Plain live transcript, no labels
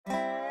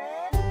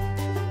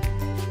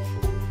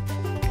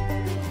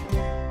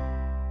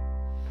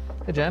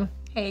Hey, Jen.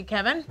 Hey,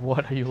 Kevin.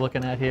 What are you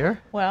looking at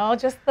here? Well,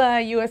 just the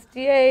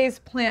USDA's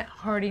Plant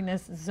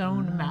Hardiness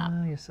Zone map.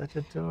 You're such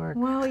a dork.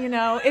 Well, you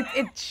know,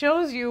 it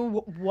shows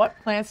you what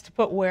plants to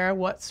put where,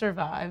 what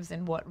survives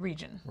in what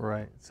region.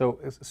 Right. So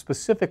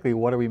specifically,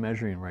 what are we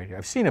measuring right here?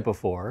 I've seen it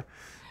before.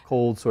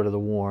 Cold, sort of the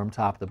warm,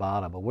 top to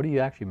bottom, but what are you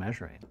actually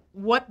measuring?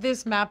 What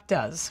this map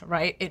does,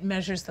 right, it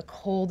measures the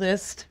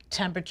coldest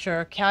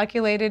temperature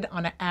calculated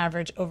on an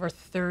average over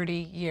 30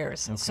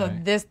 years. Okay. So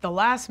the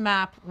last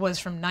map was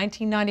from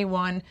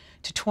 1991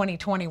 to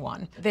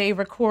 2021. They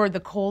record the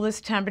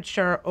coldest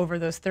temperature over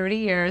those 30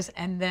 years,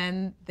 and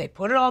then they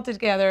put it all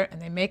together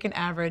and they make an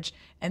average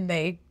and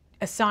they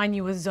assign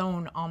you a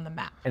zone on the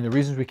map. And the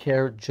reasons we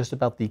care just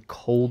about the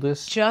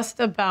coldest? Just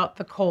about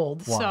the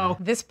cold. Why? So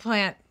this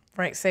plant,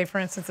 right, say for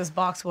instance this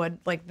boxwood,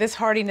 like this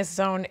hardiness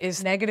zone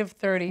is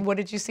 -30. What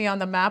did you see on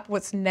the map?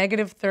 What's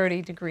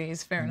 -30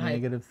 degrees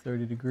Fahrenheit?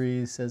 -30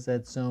 degrees says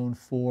that's zone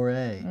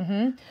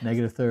 4A.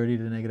 -30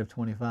 to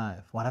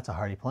 -25. Wow, that's a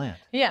hardy plant.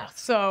 Yeah,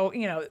 so,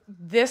 you know,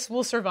 this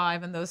will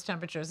survive in those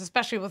temperatures,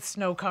 especially with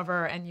snow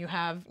cover and you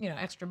have, you know,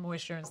 extra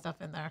moisture and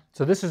stuff in there.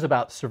 So this is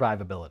about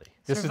survivability.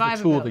 This is the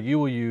tool that you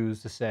will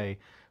use to say,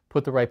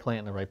 put the right plant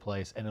in the right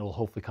place, and it'll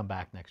hopefully come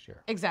back next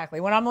year.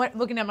 Exactly. When I'm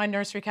looking at my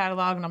nursery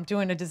catalog and I'm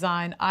doing a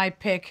design, I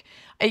pick,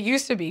 it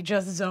used to be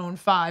just zone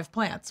 5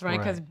 plants, right?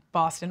 Because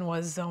Boston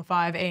was zone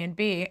 5 A and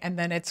B, and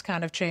then it's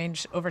kind of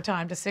changed over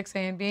time to 6 A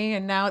and B,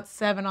 and now it's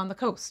 7 on the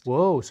coast.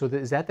 Whoa, so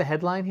is that the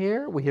headline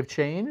here? We have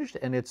changed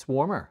and it's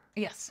warmer.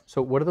 Yes.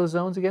 So what are those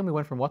zones again? We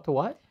went from what to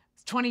what?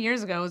 20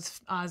 years ago, it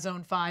was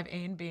zone 5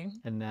 A and B.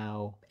 And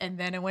now? And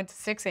then it went to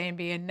 6 A and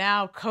B, and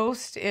now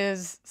coast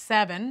is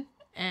 7.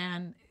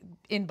 And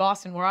in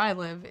Boston, where I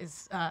live,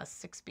 is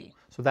 6B.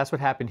 So that's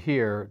what happened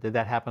here. Did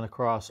that happen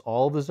across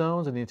all the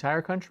zones in the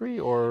entire country,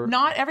 or?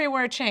 Not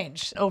everywhere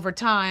changed. Over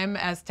time,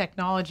 as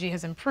technology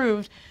has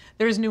improved,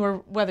 there's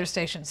newer weather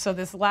stations. So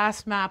this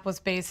last map was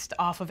based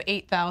off of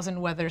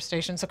 8,000 weather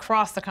stations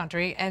across the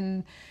country,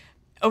 and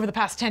over the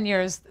past 10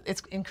 years, it's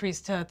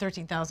increased to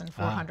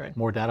 13,400.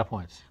 More data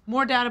points.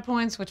 More data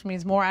points, which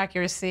means more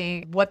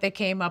accuracy. What they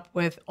came up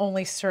with,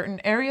 only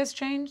certain areas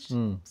changed.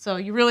 So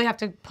you really have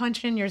to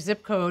punch in your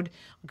zip code,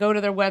 go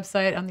to their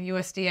website on the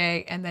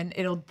USDA, and then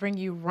it'll bring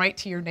you right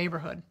to your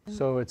neighborhood.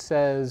 So it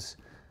says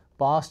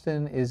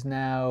Boston is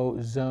now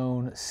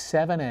zone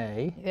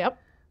 7A. Yep.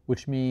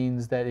 Which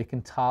means that it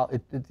can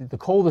the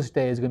coldest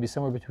day is going to be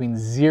somewhere between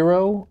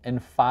 0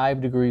 and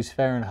 5 degrees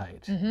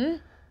Fahrenheit.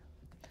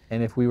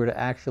 And if we were to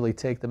actually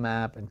take the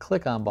map and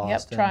click on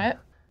Boston, try it.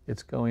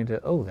 It's going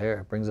to, oh, there,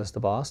 it brings us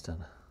to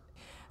Boston.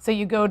 So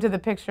you go to the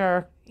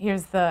picture,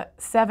 here's the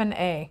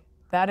 7A.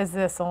 That is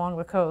this along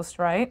the coast,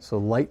 right? So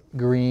light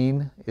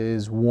green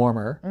is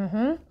warmer,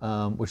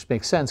 which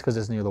makes sense because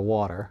it's near the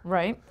water.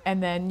 Right,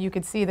 and then you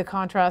can see the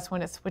contrast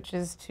when it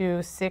switches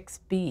to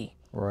 6B.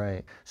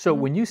 Right. So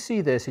when you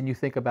see this and you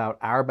think about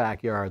our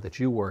backyard that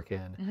you work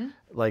in,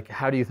 like,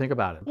 how do you think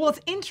about it? Well,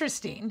 it's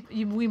interesting.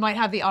 We might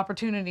have the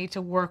opportunity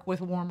to work with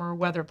warmer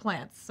weather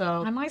plants.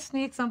 So I might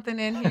sneak something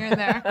in here and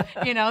there,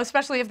 you know,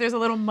 especially if there's a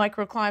little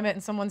microclimate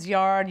in someone's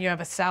yard, you have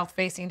a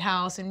south-facing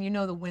house, and you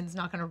know the wind's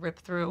not going to rip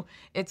through.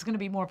 It's going to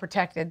be more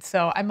protected.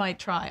 So I might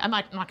try. I'm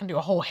not going to do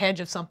a whole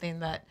hedge of something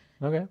that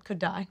could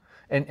die.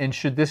 And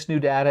should this new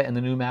data and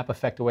the new map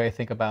affect the way I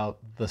think about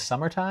the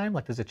summertime?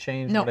 Like, does it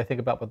change what I think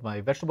about with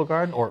my vegetable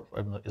garden, or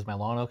is my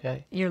lawn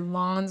okay? Your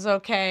lawn's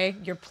okay.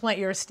 Your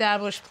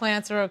established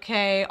plants are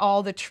okay.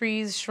 All the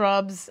trees,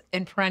 shrubs,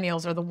 and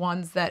perennials are the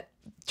ones that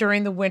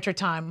during the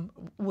wintertime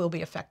will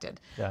be affected.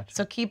 Gotcha.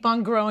 So keep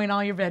on growing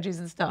all your veggies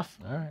and stuff.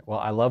 All right. Well,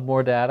 I love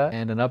more data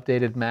and an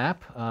updated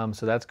map,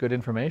 so that's good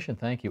information.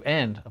 Thank you.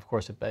 And, of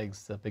course, it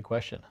begs the big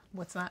question.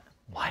 What's that?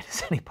 Why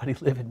does anybody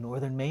live in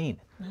northern Maine?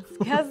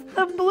 Because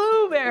the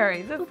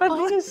blueberries.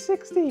 It's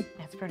 -60.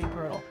 That's pretty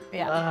brutal.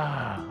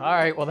 Yeah. All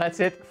right. Well,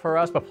 that's it for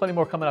us, but plenty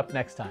more coming up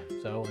next time.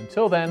 So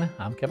until then,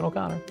 I'm Kevin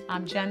O'Connor.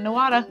 I'm Jenn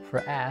Nawada.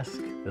 For Ask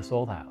This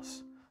Old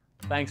House.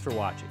 Thanks for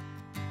watching.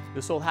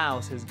 This Old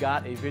House has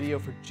got a video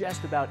for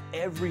just about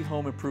every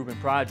home improvement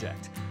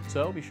project,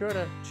 so be sure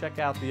to check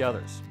out the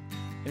others.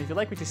 And if you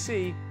like what you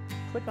see,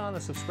 click on the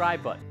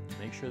subscribe button to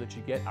make sure that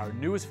you get our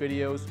newest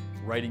videos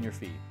right in your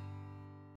feed.